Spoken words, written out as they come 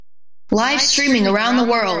Live streaming around the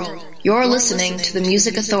world, you're listening to the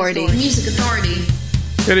Music Authority. Music Authority.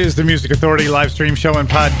 It is the Music Authority live stream show and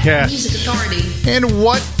podcast. Music Authority. And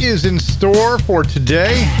what is in store for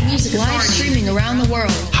today? Music live streaming around the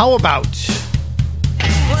world. How about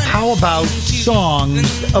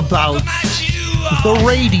songs about the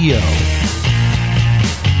radio?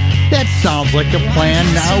 That sounds like a plan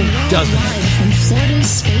now, doesn't it? From Florida's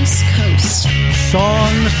Space Coast.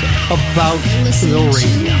 Songs about the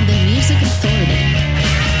radio. The Music Authority.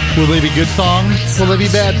 Will they be good songs? Will they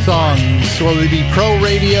be bad songs? Will they be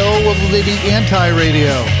pro-radio? Will they be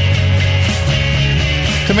anti-radio?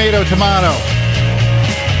 Tomato, tomato.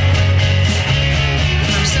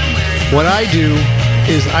 What I do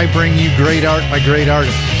is I bring you great art by great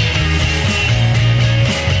artists.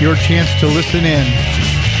 Your chance to listen in.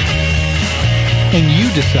 And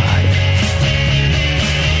you decide.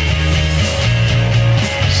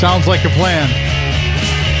 Sounds like a plan.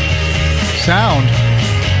 Sound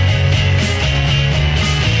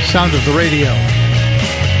of the radio.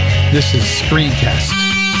 This is Screen Test.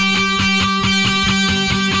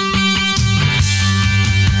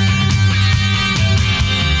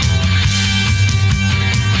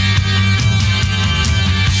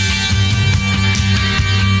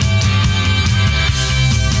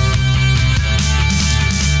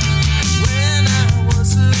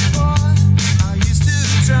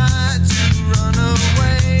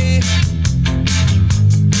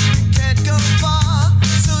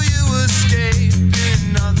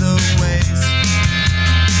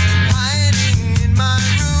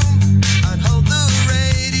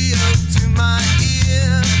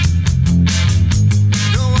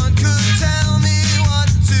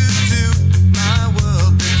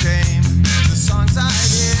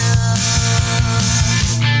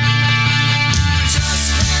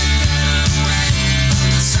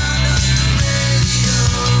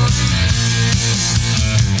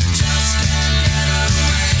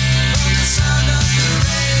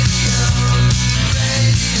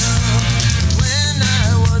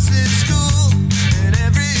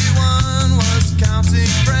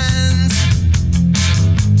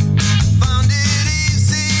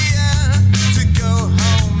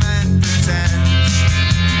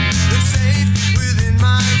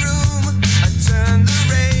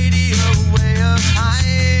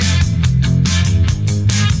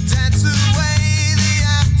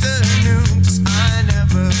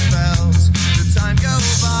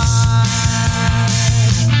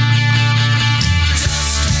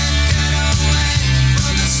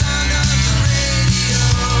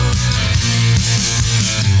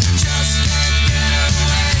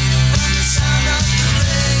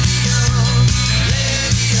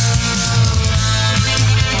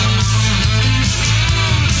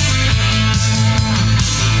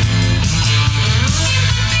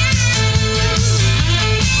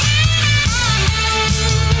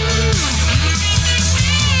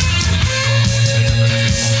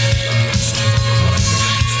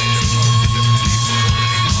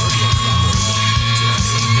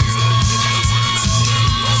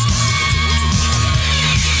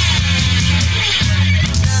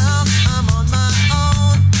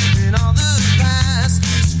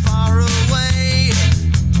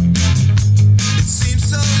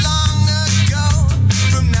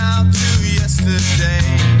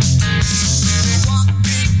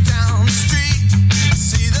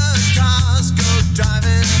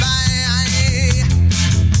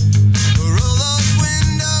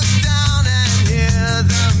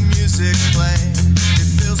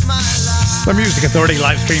 The Music Authority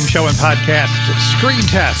live stream show and podcast Screen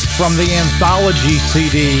Test from the anthology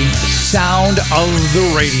CD Sound of the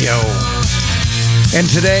Radio. And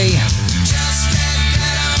today,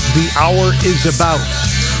 the hour is about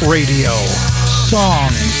radio.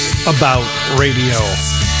 Songs about radio.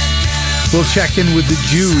 We'll check in with the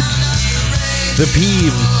Judes, the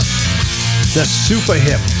Peeves, the Super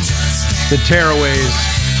Hip, the Tearaways.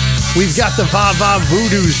 We've got the Va-Va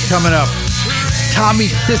Voodoos coming up. Tommy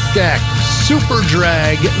Sistak, Super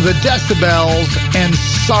Drag, The Decibels, and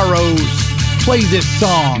Sorrows play this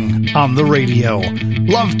song on the radio.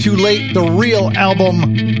 Love Too Late, the real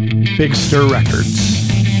album, Big Stir Records.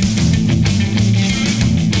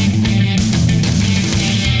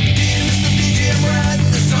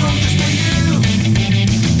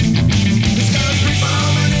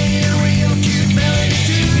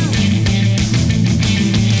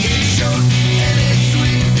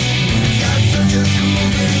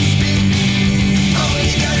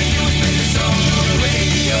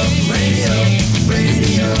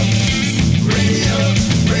 Radio.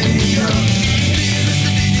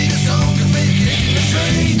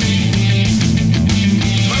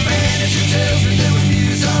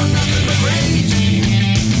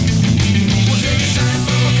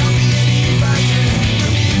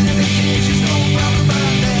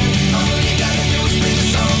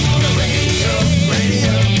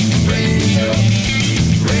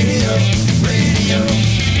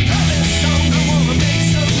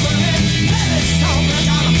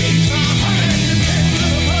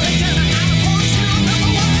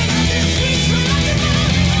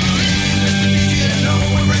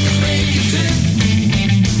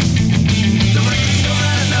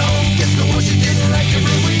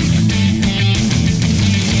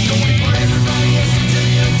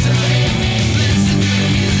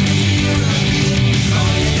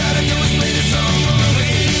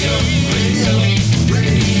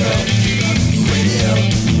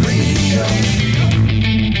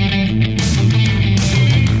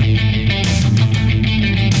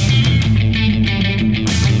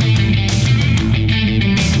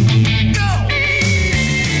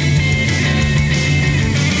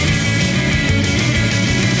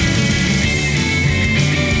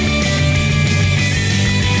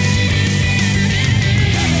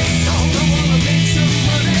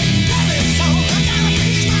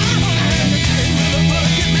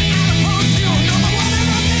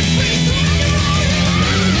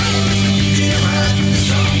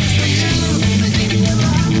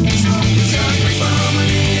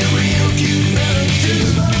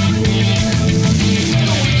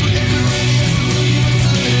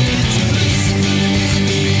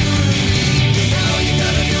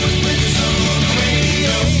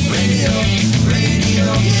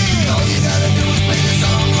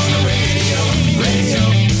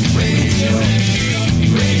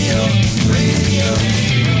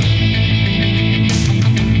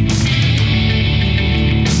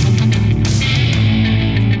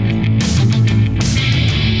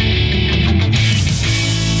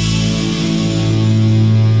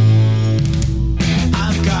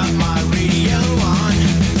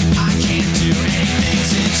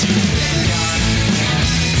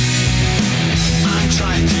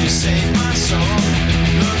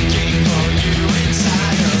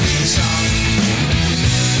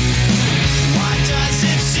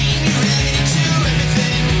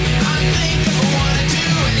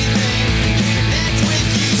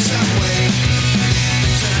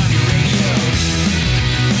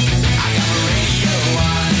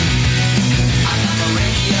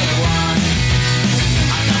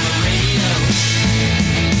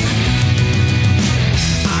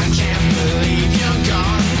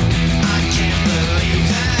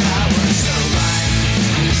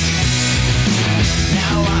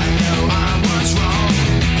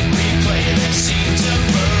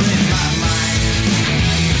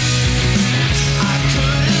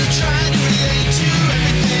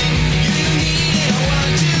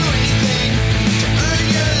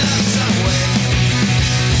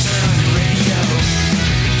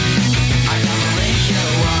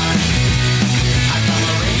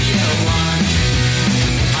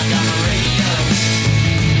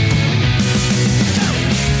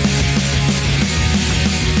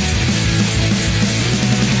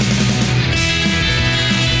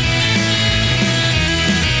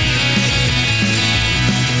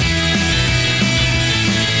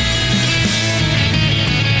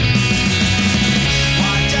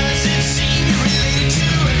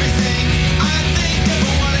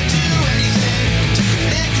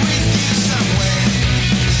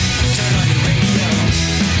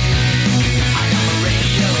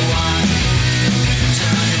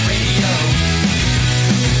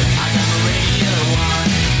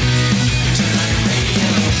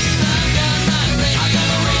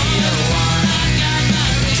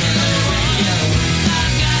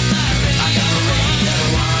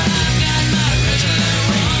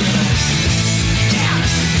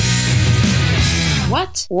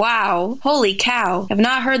 Wow, holy cow. I've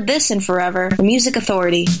not heard this in forever. The Music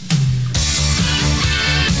Authority.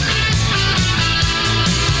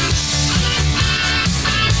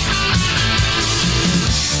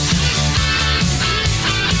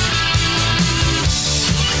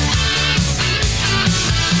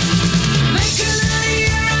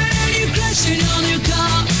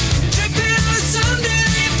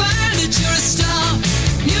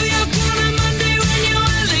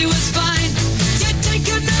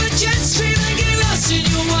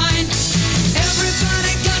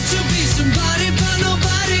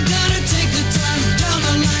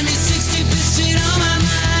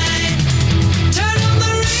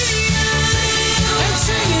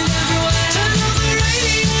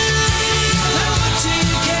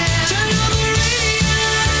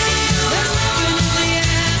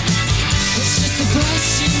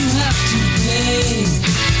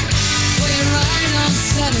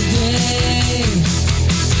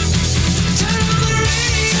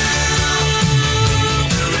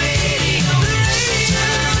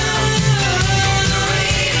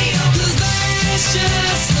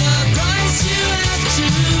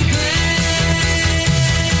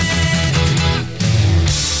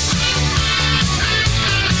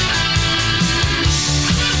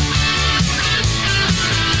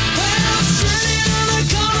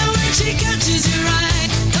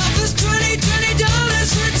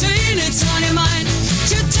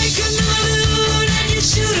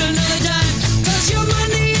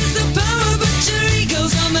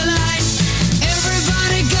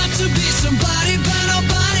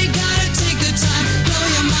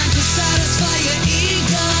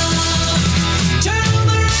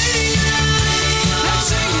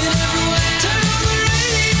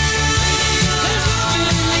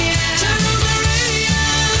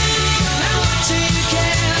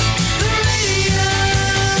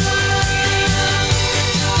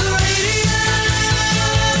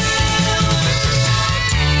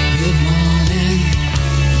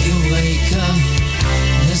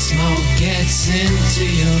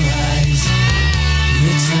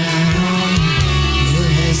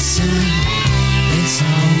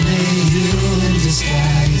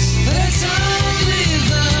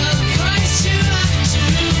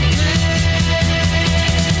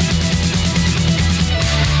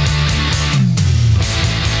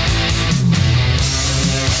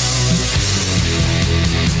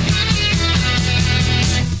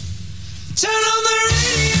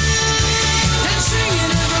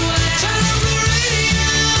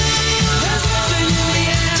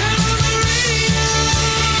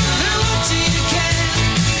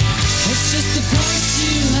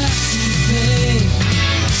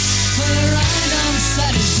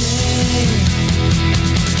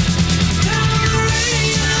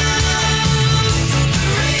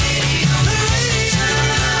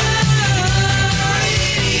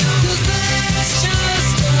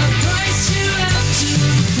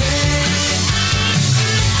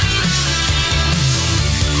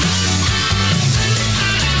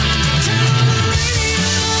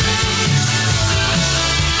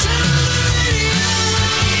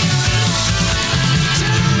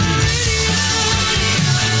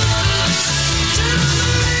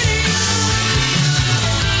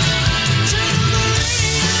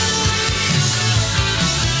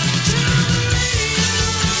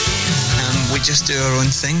 Just do our own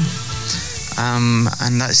thing,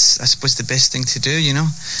 and that's, I suppose, the best thing to do, you know.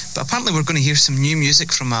 But apparently we're going to hear some new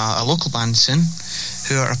music from a local band soon,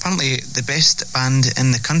 who are apparently the best band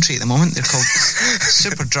in the country at the moment. They're called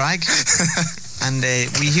Super Drag, and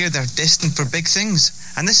we hear they're destined for big things.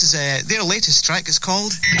 And this is their latest track. It's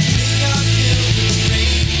called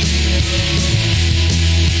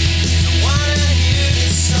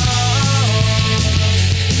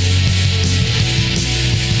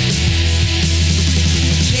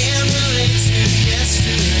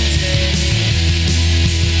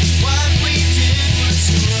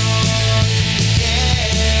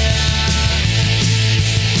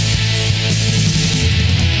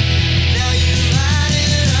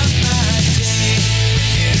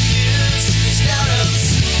Start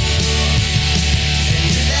of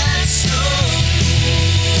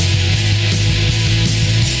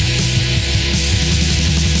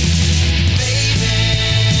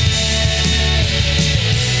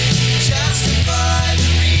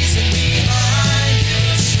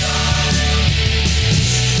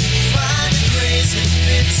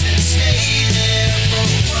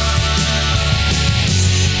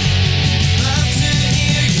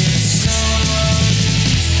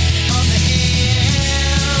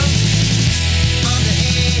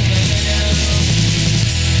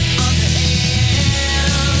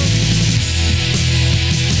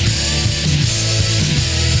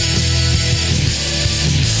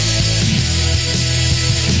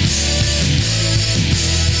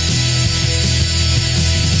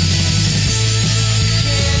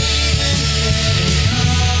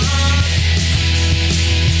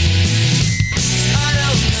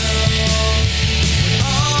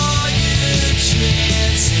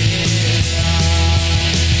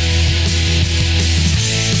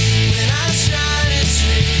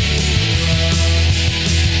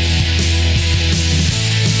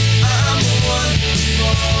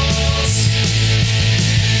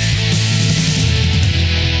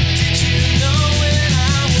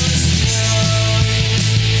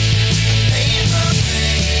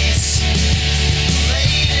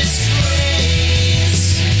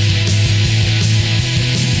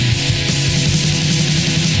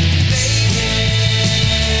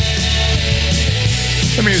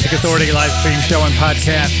Music Authority live stream show and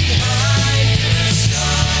podcast.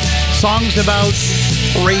 Songs about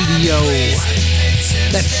radio.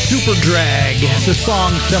 That's Super Drag. The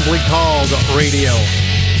song simply called Radio.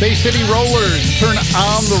 Bay City Rollers, Turn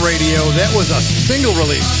On the Radio. That was a single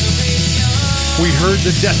release. We heard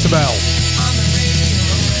the Decibels.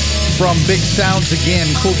 From Big Sounds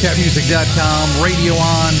again, coolcatmusic.com, Radio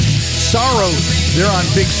On. Sorrows, they're on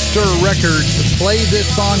Big Stir Records. Play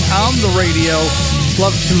this song on the radio.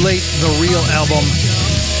 Love Too Late, the real album.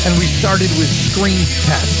 And we started with Screen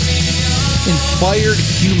Test. Inspired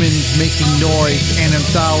Humans Making Noise, an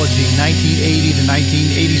anthology, 1980 to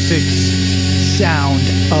 1986. Sound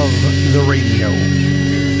of the radio.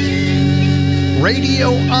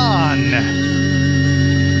 Radio On.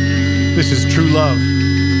 This is True Love,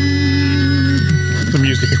 the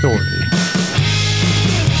Music Authority.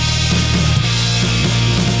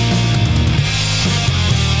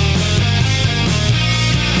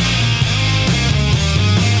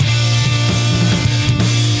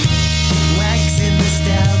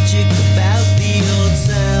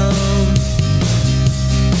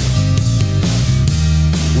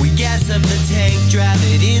 Up the tank, drive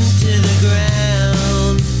it into the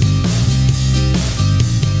ground.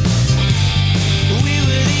 We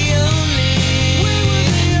were the only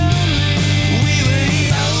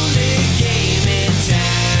game in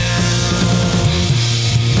town.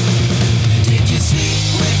 Did you sleep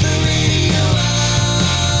with the radio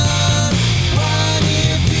on? One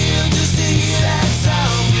ear feel just to hear that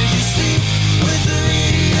song. Did you sleep with the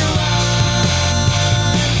radio on?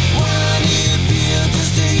 One ear feel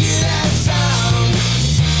just to hear that.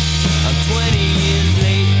 20 years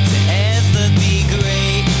late to ever be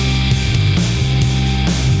great.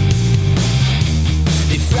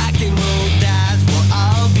 If rock and roll dies, we'll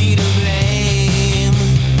all be to blame.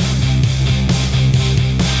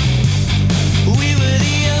 We were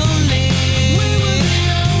the only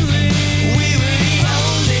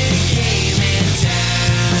game in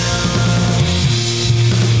town.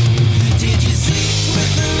 Did you sleep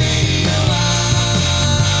with the radio on?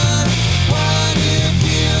 One ear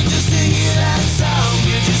feel just to hear that song.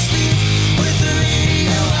 Did you sleep with the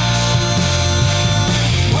radio on?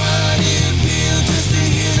 One ear feel just to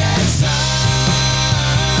hear that song.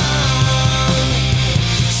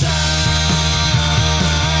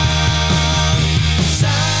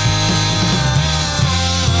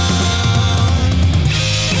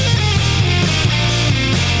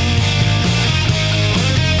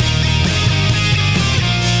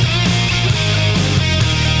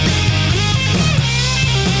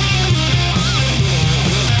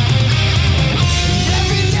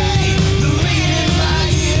 Every day, the ringing in my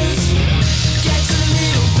ears gets a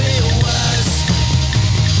little bit worse.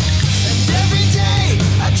 And every day,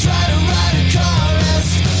 I try to write a chorus,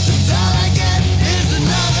 and all I get is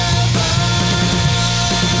another verse.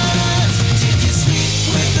 Did you sleep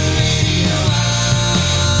with the radio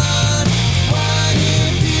on? One ear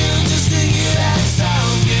feel just to hear that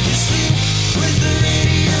song. Did you sleep with the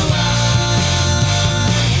radio on?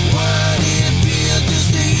 One ear feel just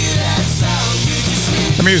to hear that song. Did you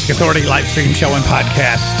sleep? The Music Authority live stream show and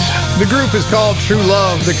podcast. The group is called True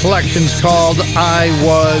Love. The collection's called I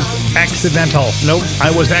Was Accidental. Nope,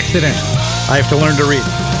 I Was Accident. I have to learn to read.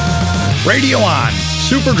 Radio On.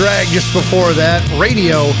 Super Drag just before that.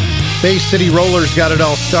 Radio. Bay City Rollers got it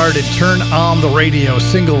all started. Turn On the Radio.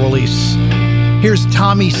 Single release. Here's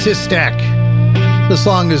Tommy Sistak. The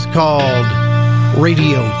song is called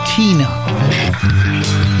Radio Tina.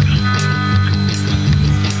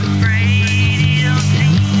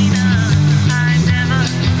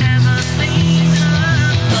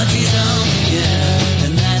 But you don't care,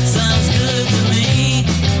 and that sounds good to me.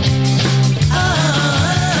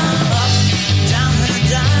 Up, down her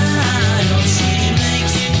dial, she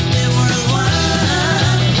makes it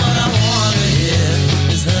worthwhile. What I wanna hear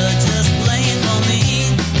is her just playing for me.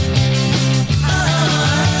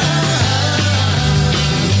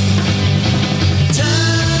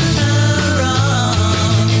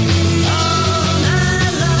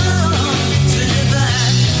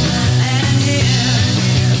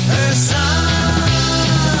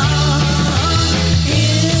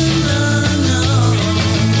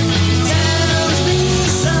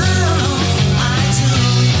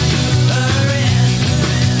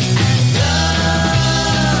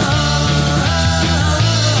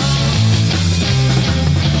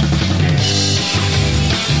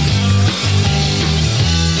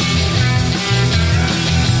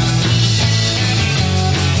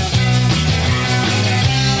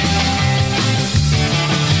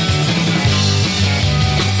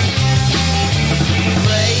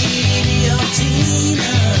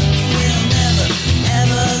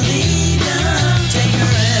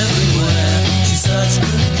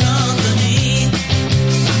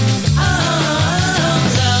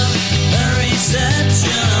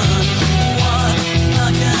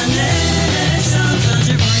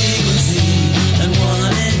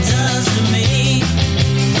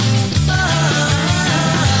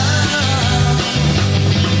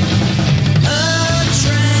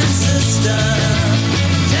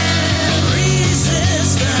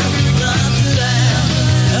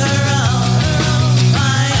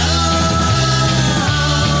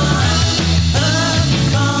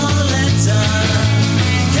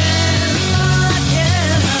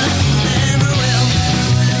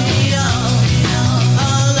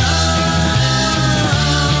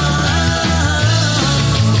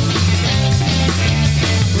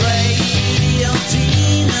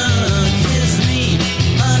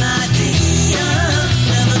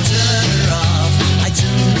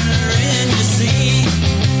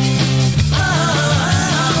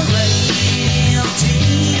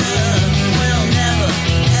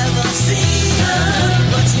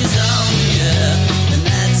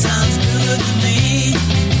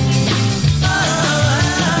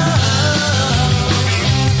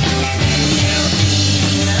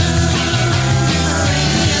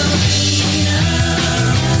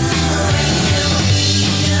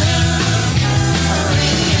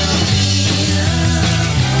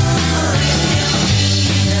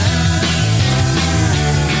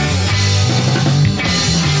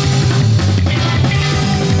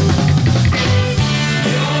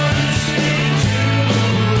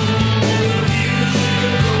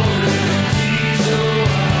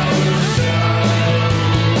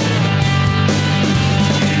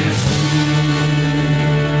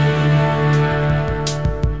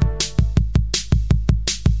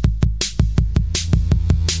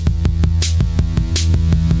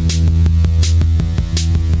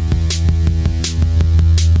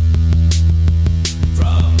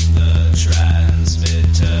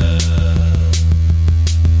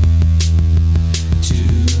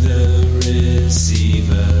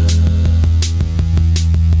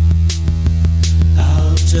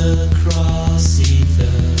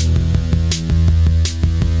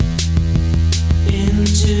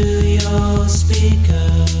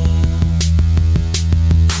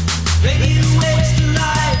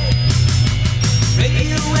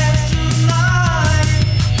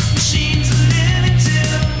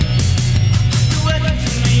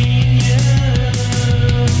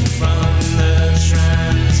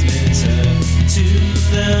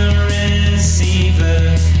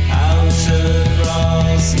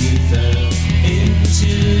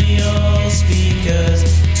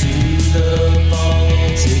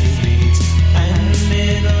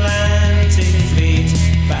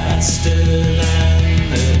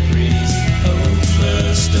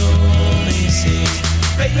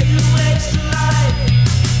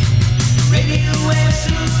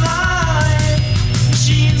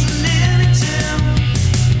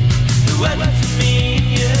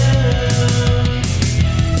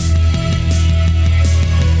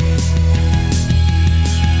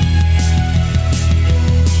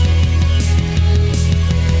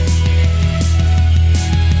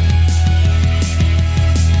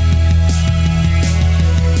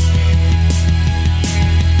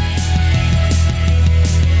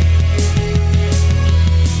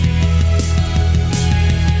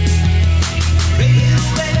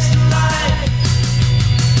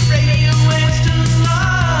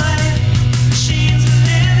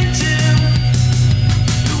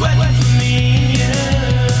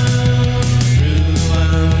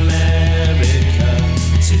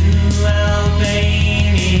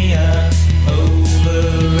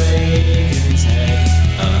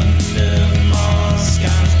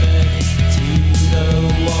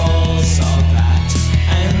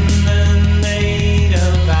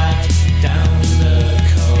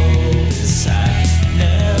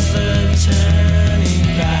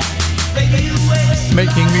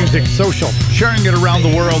 making music social, sharing it around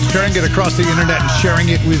the world, sharing it across the internet, and sharing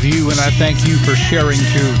it with you. And I thank you for sharing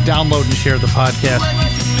too. Download and share the podcast.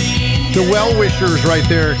 The Well-Wishers right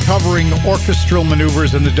there, covering orchestral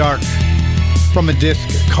maneuvers in the dark from a disc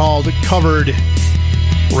called Covered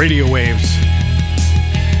Radio Waves.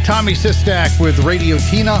 Tommy Sistak with Radio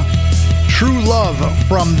Tina. True Love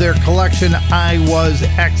from their collection I Was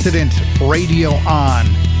Accident, Radio On.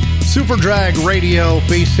 Super Drag Radio,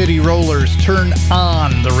 Bay City Rollers, Turn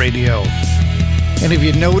On the Radio. And if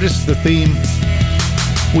you notice the theme,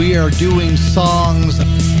 we are doing songs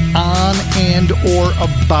on and or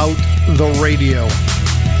about the radio.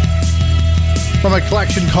 From a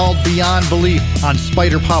collection called Beyond Belief on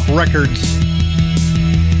Spider Pop Records,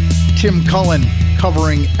 Tim Cullen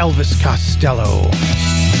covering Elvis Costello.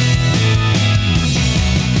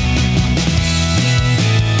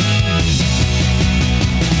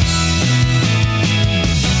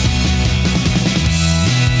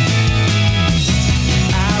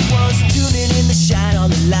 On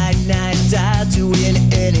the light night dial, doing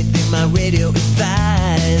anything my radio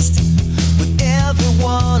advised. With every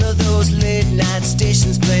one of those late night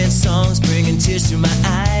stations playing songs, bringing tears to my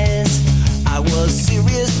eyes, I was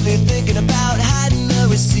seriously thinking about hiding the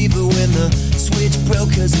receiver when the switch broke,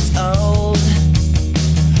 'cause it's old.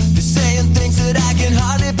 They're saying things that I can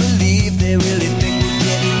hardly believe. They really think we're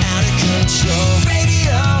getting out of control.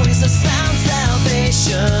 Radio is a sound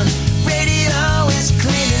salvation. Radio is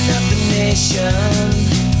cleaning up the nation.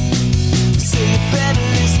 So you better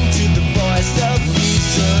listen to the voice of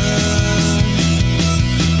reason.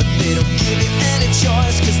 But they don't give you any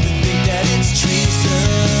choice, 'cause they think that it's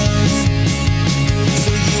treason.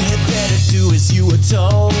 So you had better do as you were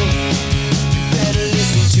told. You better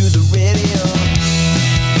listen to the radio.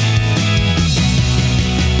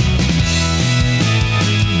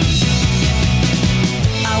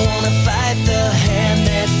 I wanna fight the hand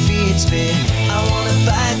that feeds me. I wanna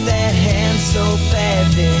fight that hand so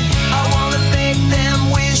badly. I wanna make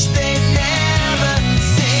them wish they never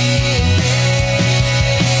seen me.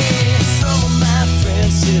 Some of my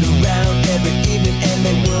friends sit around every evening and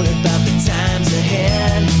they worry about the times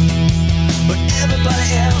ahead. But everybody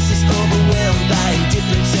else is overwhelmed by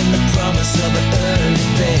indifference and the promise of an early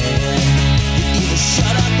bed. You either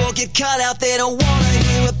shut up or get cut out. They don't wanna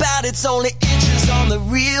hear about it's only inches on the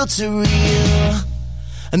reel to reel.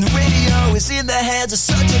 And the radio is in the hands of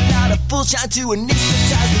such a lot of fools trying to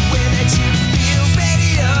anesthetize the way that you feel.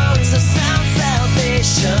 Radio is a sound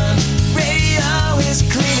salvation. Radio is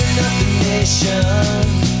cleaning up the nation.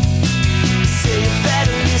 So you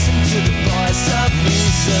better listen to the voice of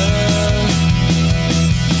reason.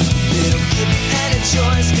 They don't give you any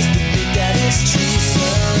choice, 'cause they think that it's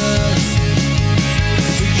treason.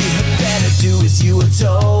 So you had better do as you were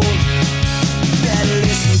told. You better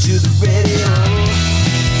listen to the radio.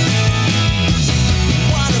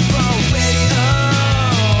 Wonderful radio,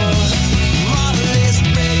 marvelous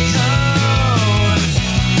radio,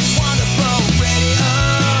 wonderful radio,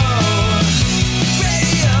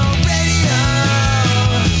 radio, radio,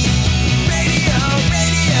 radio,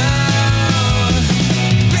 radio,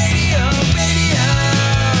 radio, radio, radio,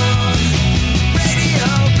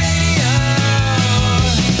 radio, radio,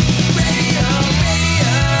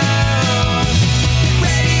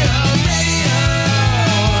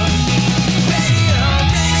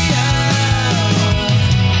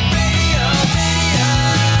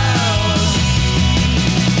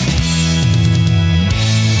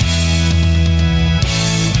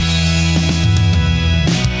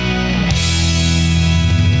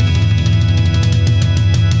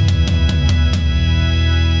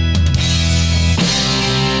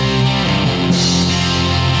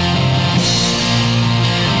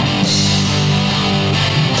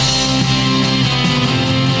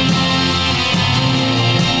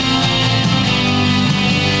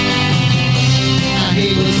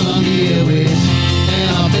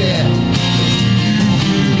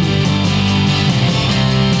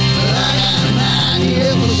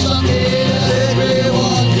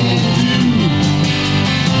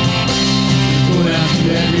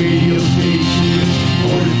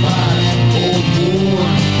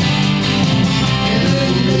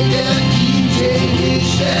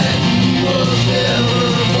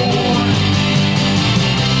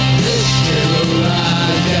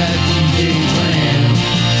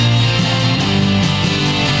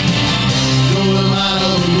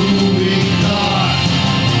 Moving car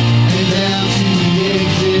and down to the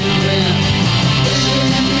exit ramp.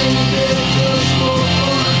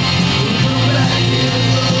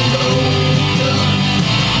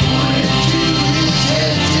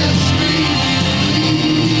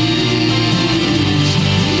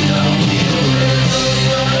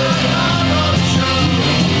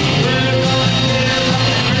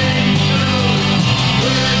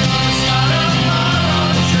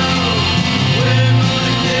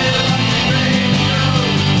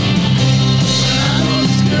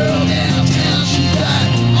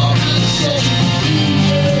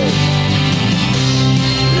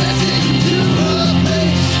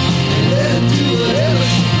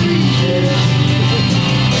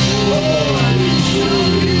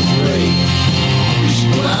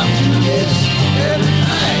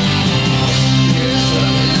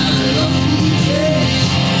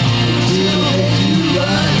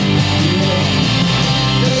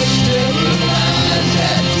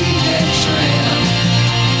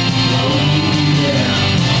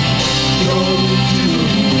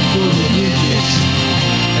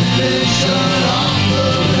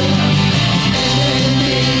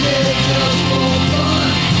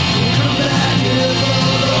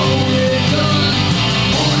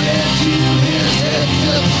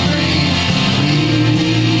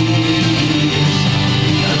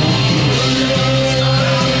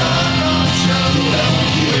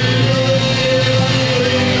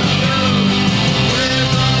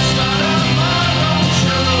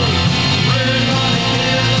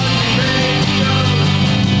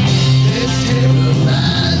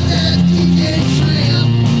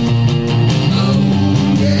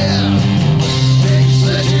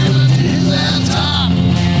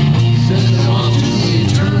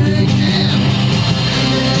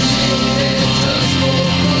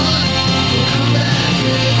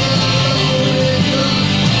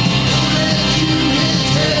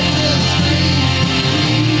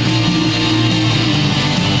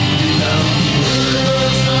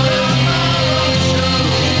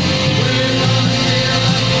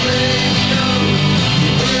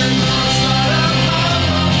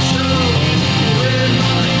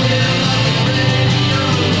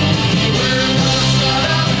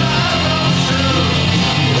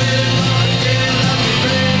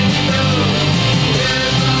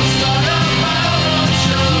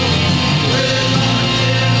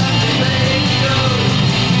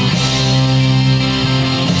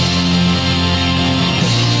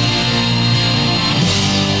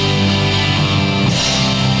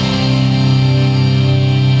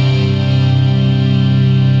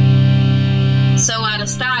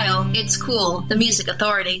 fool the music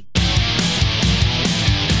authority.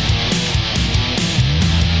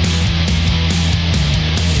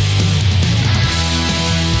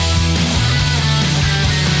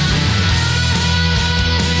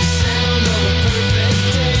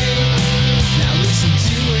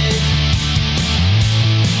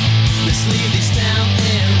 Leave this town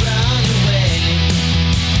and run away.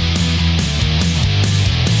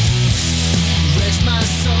 Rest my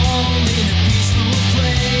soul in a peaceful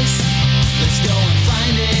place. Let's go and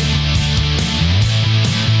find it,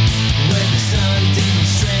 where the sun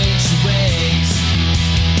demonstrates your ways.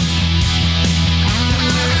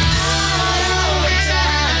 We're out of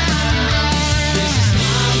time. There's a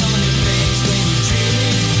smile on your face when you're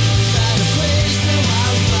dreaming about a place where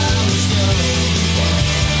wildflowers grow.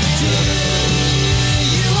 Do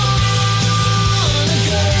you wanna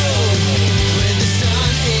go where the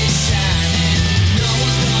sun is shining? No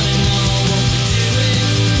one's gonna know what we're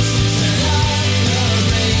doing, so turn up the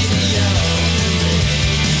radio.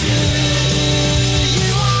 Do you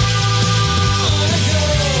wanna go?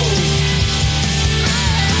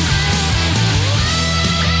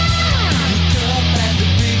 Look up at the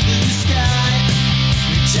big blue sky,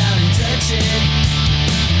 reach out and touch it.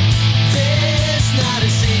 There's not a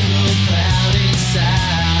single cloud in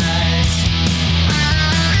sight.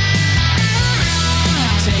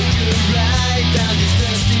 Take a ride down this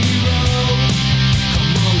dusty road.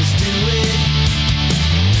 Come on, let's do it.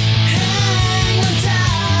 Hang on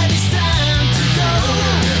tight, it's time to go.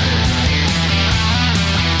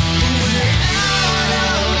 We're out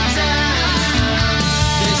of time.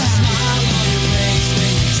 There's a smile on your face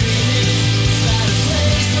when you're dreaming about a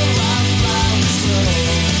place where wildflowers grow.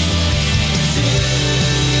 Do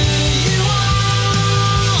you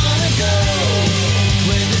wanna go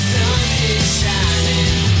where the sun is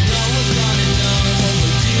shining? No one's gonna know what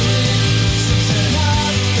we're doing, so turn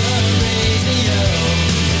up the radio.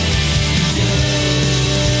 Do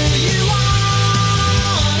you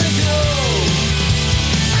wanna go?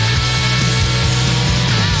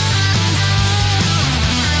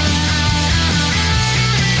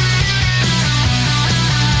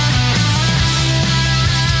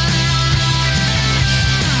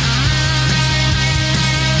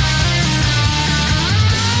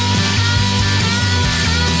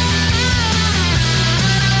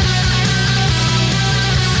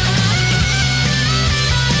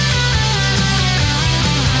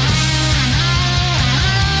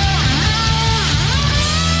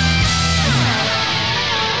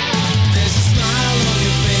 There's a smile on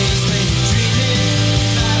your face when you're dreaming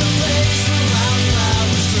about a place where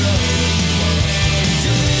wildflowers grow.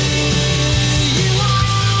 Do you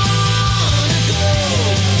wanna go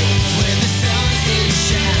where the sun is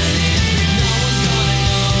shining? No one's gonna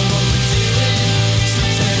know what we're doing, so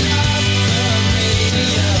turn up the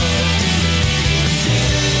radio. Do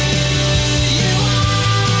you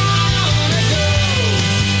wanna go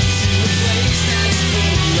to a place that's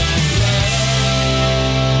full of love?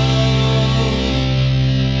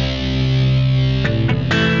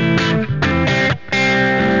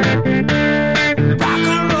 Rock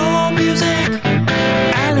and roll music,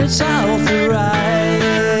 and it's authorized.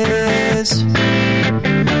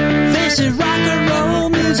 This is rock and roll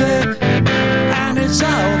music, and it's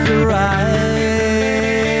authorized.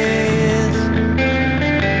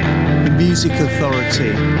 The Music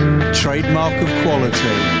Authority, trademark of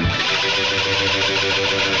quality.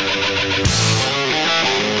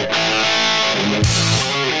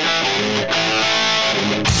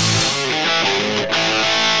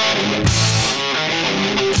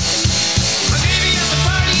 My baby at the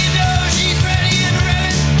party, you know she's ready and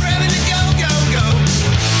revving to go, go, go.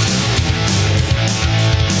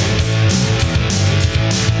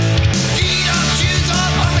 Feet up, shoes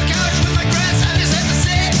off on the couch with my grass. I just have to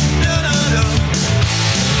say, no, no, no.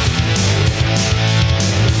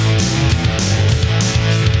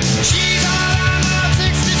 She's all I'm out,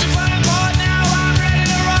 6 stitches flying board. Now I'm ready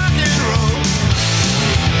to rock and roll.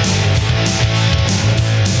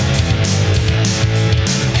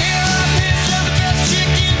 Here I picture the best chick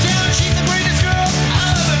in town. She's the greatest girl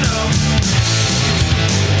I'll ever know.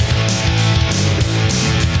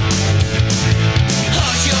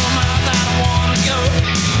 Hush your mouth, I don't wanna go.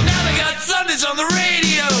 Now they got Sundays on the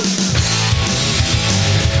radio.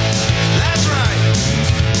 That's right.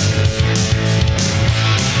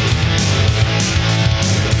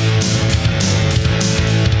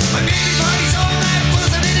 My baby party's all night,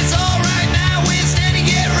 buzzing and it's all right now. We're steady,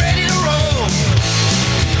 get ready to roll.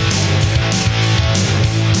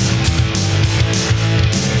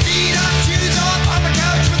 Feet up, shoes off on the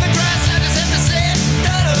couch with the grass. I just have to say it,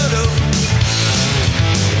 no, no, no.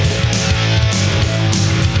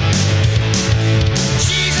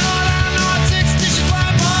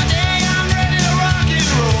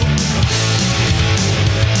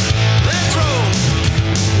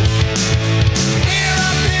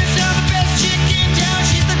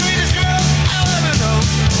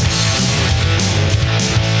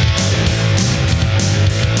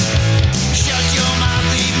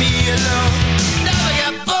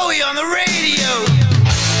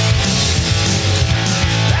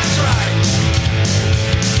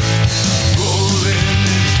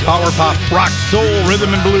 Power pop, rock, soul,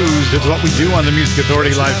 rhythm, and blues is what we do on the Music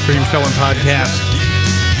Authority live stream show and podcast.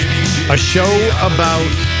 A show about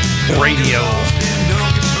radio.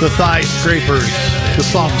 The Thigh Scrapers. The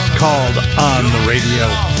song's called On the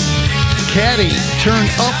Radio. Caddy, Turn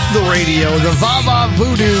Up the Radio. The Vava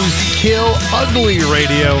Voodoos, Kill Ugly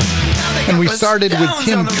Radio. And we started with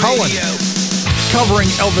Tim Cullen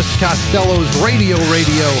covering Elvis Costello's Radio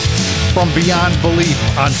from Beyond Belief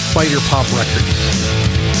on Spider Pop Records.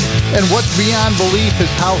 And what's beyond belief is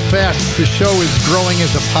how fast the show is growing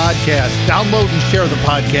as a podcast. Download and share the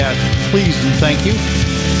podcast, please and thank you.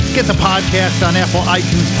 Get the podcast on Apple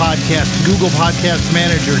iTunes Podcast, Google Podcast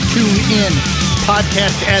Manager, TuneIn,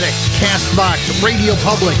 Podcast Addict, CastBox, Radio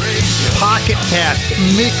Public, Pocket Cast,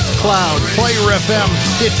 Mixcloud, Player FM,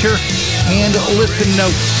 Stitcher, and Listen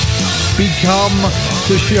Notes. Become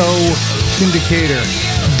the show syndicator.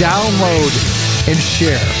 Download and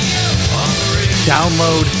share.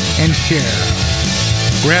 Download and share.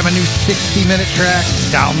 Grab a new 60-minute track,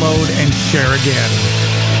 download and share again.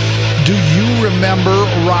 Do you remember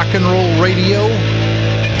rock and roll radio?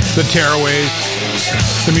 The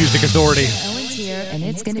Tearaways, the Music Authority. Owen's here, and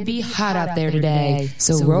it's going to be hot out there today.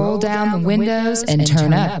 So roll down the windows and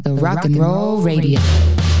turn up the rock and roll radio.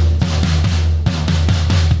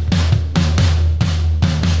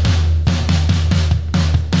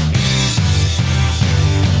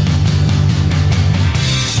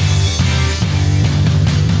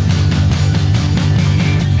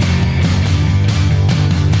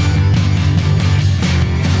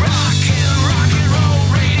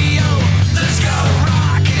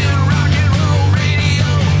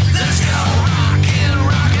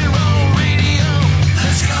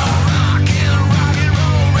 Let's go rock and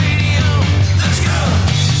roll radio.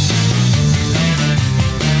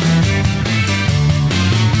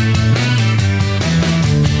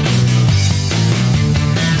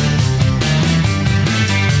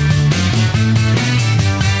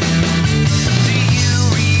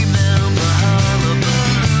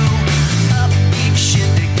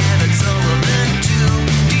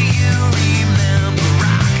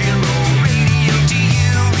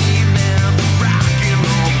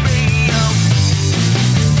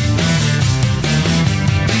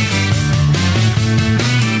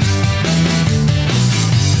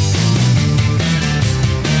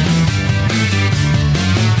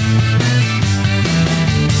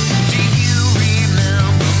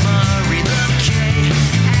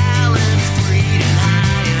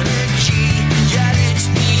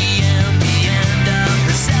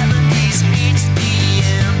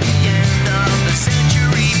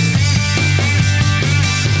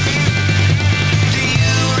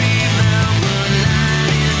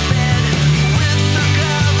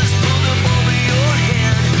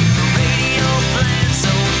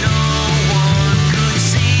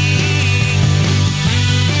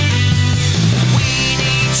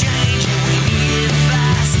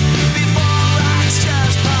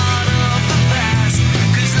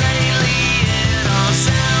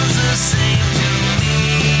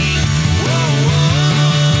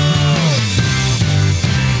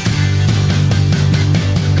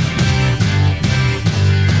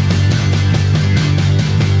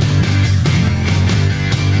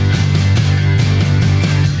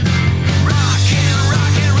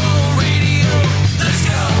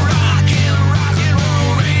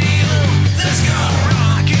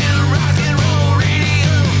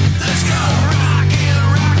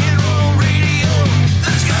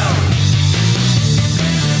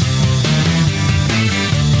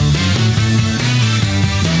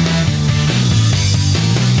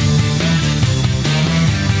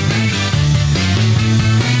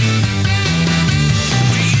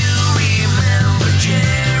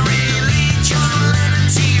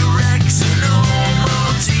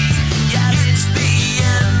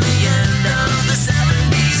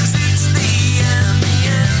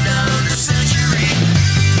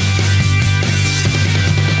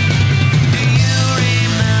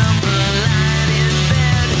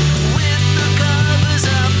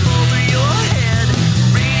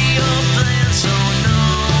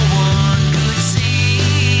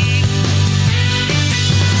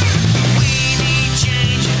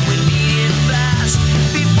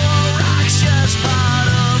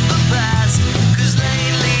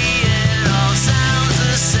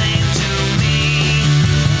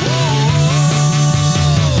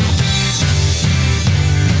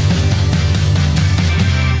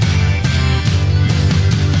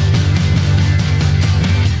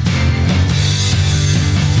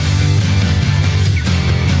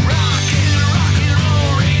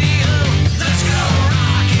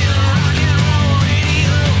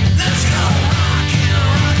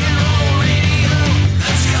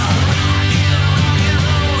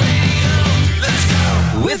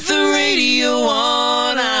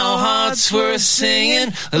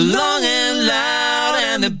 singing long and loud,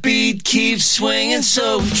 and the beat keeps swinging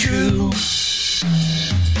so true.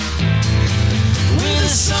 With a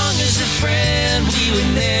song as a friend, we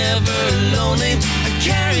were never lonely. I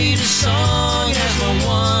carried a song as my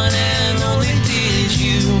one and only. Did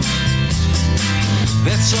you?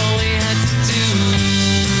 That's all we had to do.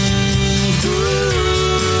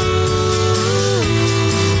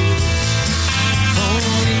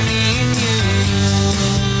 Only me and you.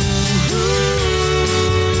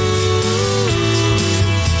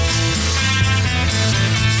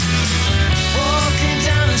 Walking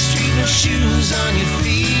down the street, no shoes on your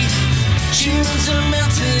feet. Tunes are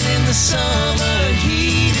melted in the summer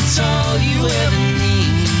heat. It's all you ever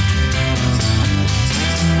need.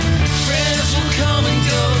 Friends will come and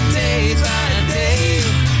go day by day.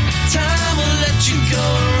 Time will let you go,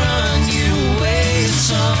 run you away. The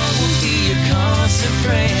song will be your constant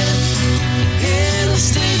friend. It'll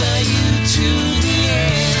stay by you to the end.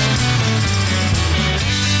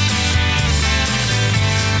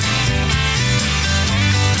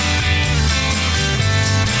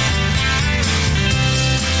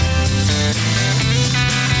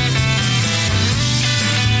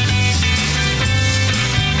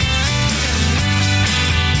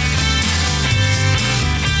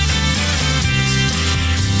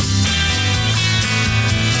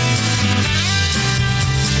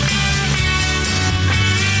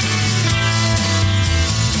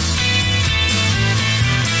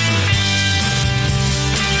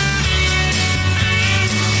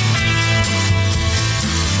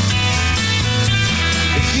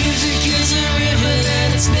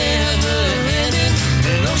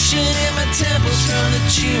 Temples from the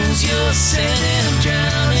tunes you're sending. I'm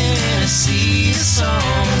drowning in a sea of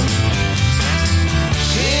song.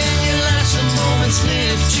 In your life some moments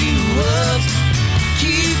lift you up,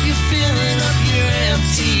 keep you filling up your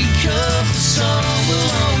empty cup. The song will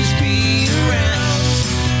always be around,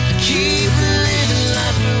 keep living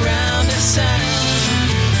life around the sound.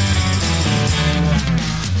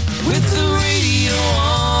 With the radio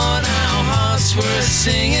on, our hearts were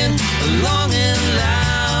singing long and loud.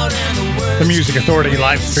 The Music Authority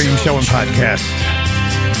live stream show and podcast.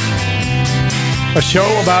 A show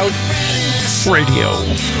about radio.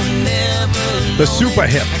 The super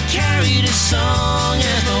hip.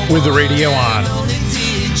 With the radio on.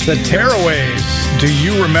 The Tearaways. Do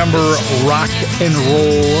you remember rock and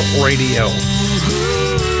roll radio?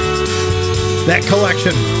 That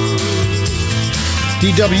collection.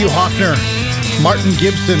 D.W. Hoffner, Martin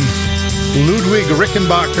Gibson, Ludwig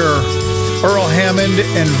Rickenbacker, Earl Hammond,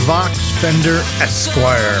 and Vox Fender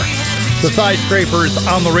Esquire. The Thigh Scrapers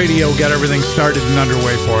on the radio got everything started and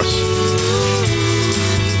underway for us.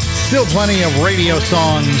 Still plenty of radio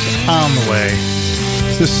songs on the way.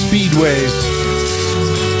 The Speedways.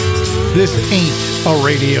 This ain't a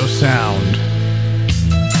radio sound.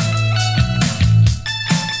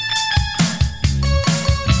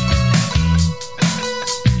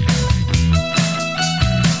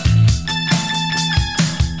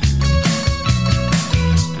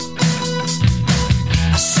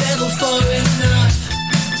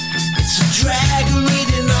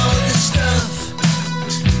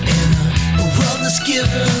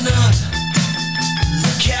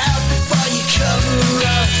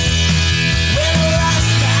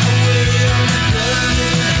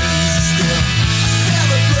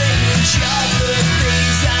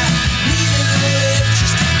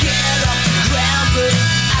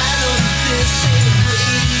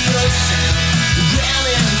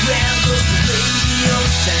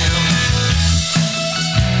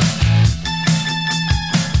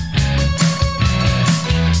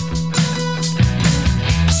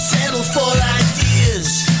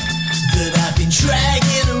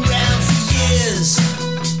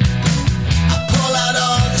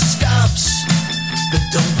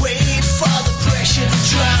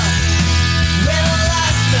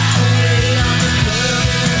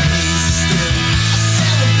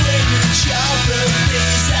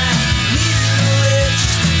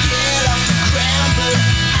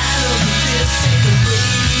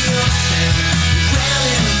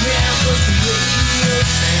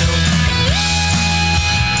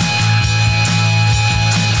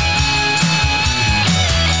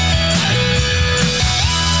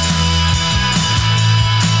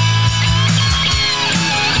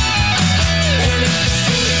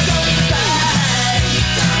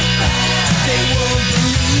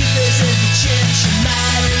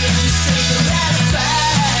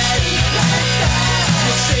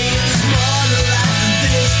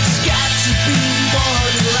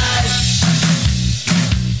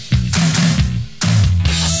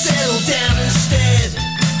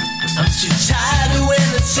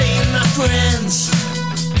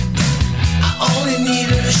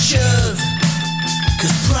 needed a shove,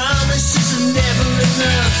 'cause promises are never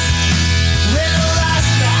enough. When I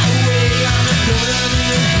lost my way on a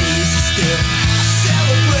permanent haze still, I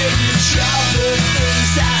celebrated each other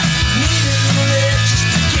things I needed to live just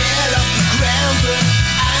to get off the ground. But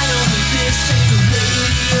I know that this ain't the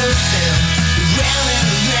radio sound. Round and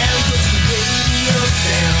around goes the radio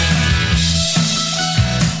sound.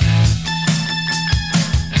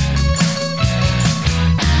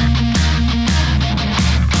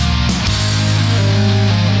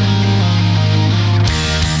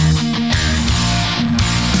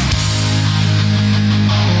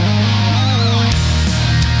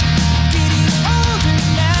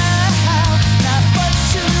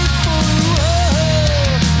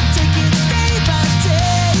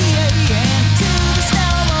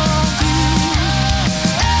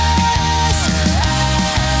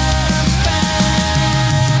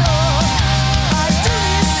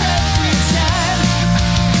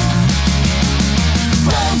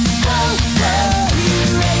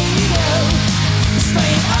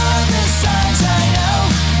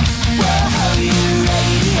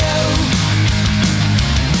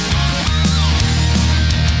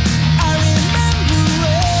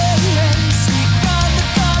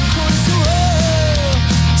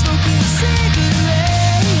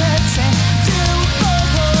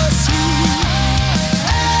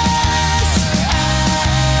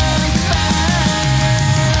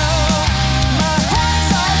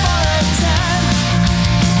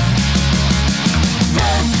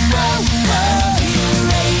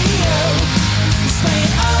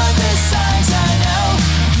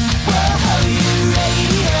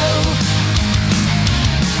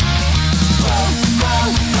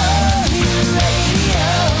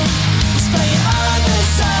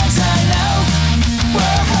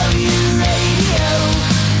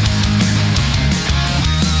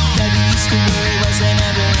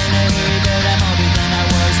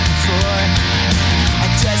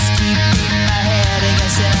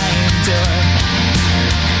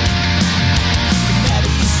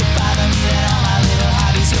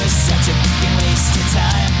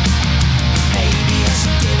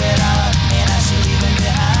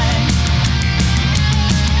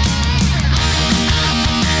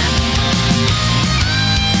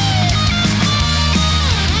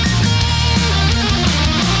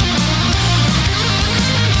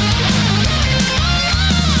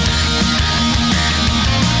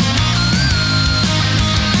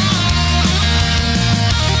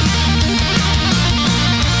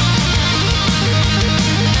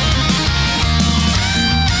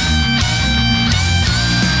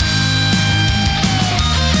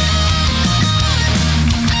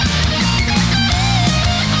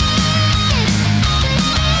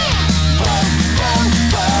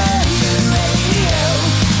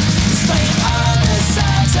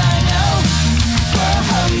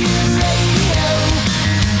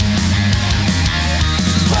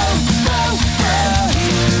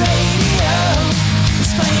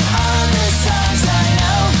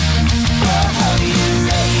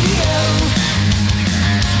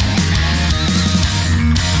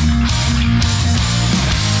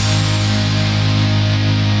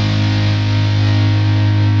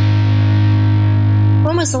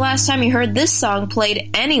 Was the last time you heard this song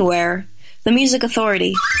played anywhere? The Music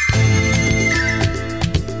Authority.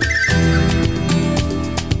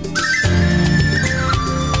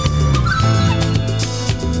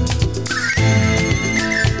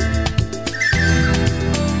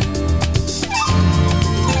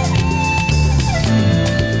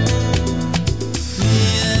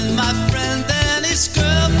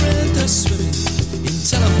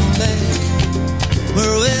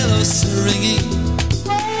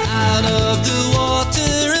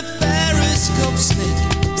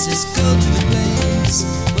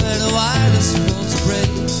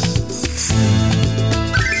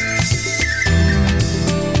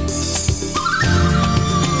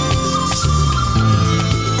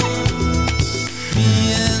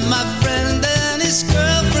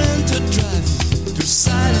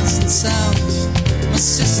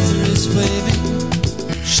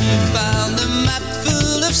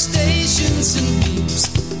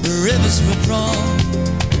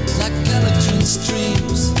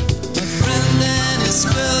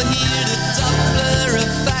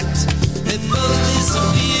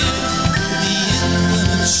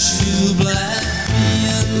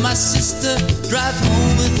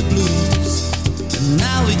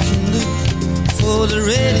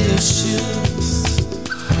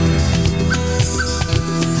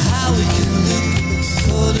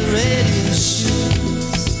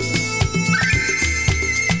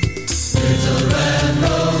 Little red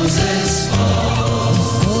roses fall.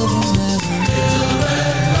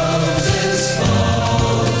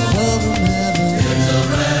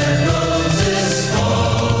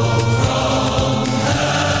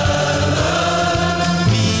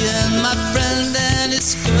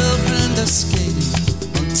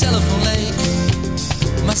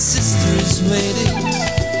 My sister is waiting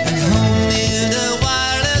at home near the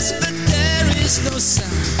wireless, but there is no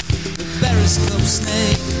sound. The periscope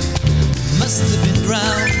snake must have been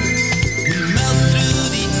drowned. We melt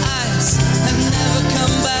through the ice and never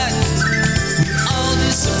come back. We all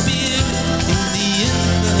disappear in the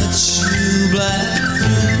infinite shoe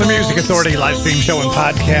black. The Music Authority live stream show and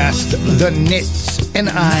podcast, The Nits,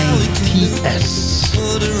 N-I-T-S,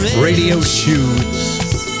 Radio Shoes.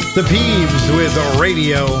 The Peeves with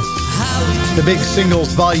Radio. The Big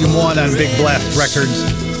Singles, Volume 1 on Big Blast Records.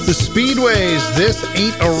 The Speedways, This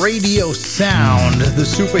Ain't a Radio Sound. The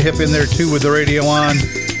Super Hip in there too with the radio on.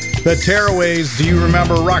 The Tearaways, Do You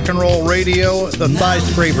Remember Rock and Roll Radio? The Thigh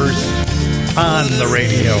Scrapers on the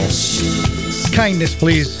radio. Kindness,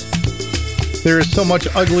 please. There is so much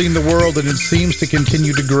ugly in the world and it seems to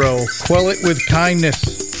continue to grow. Quell it with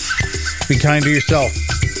kindness. Be kind to yourself.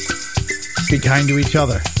 Be kind to each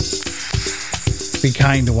other. Be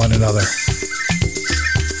kind to one another.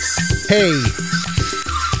 Hey.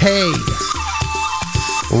 Hey.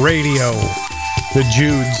 Radio. The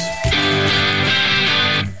Judes.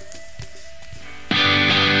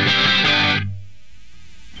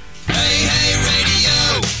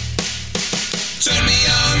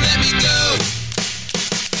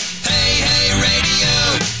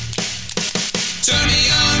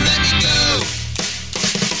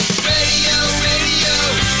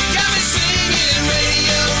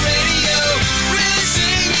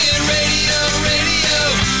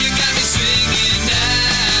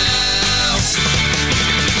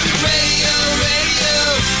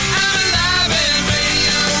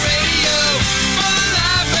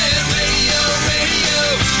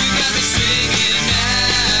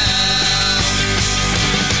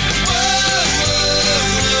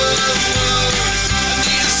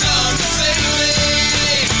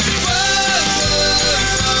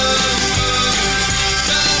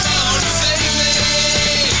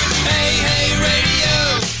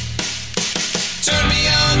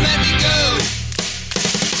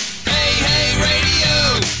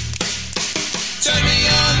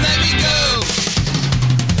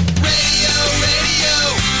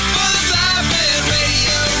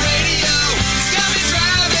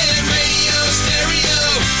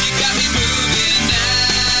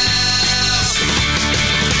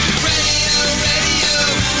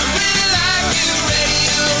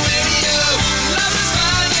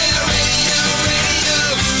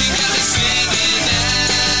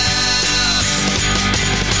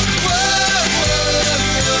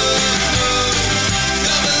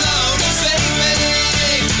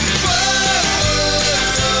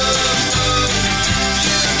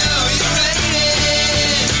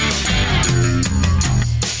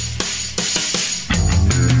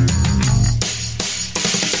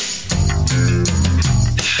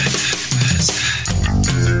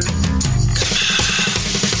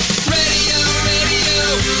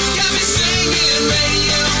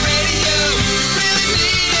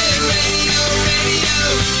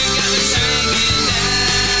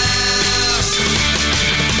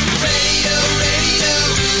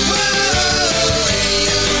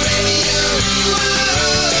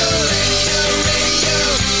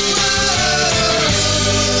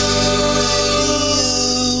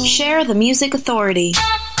 The Music Authority.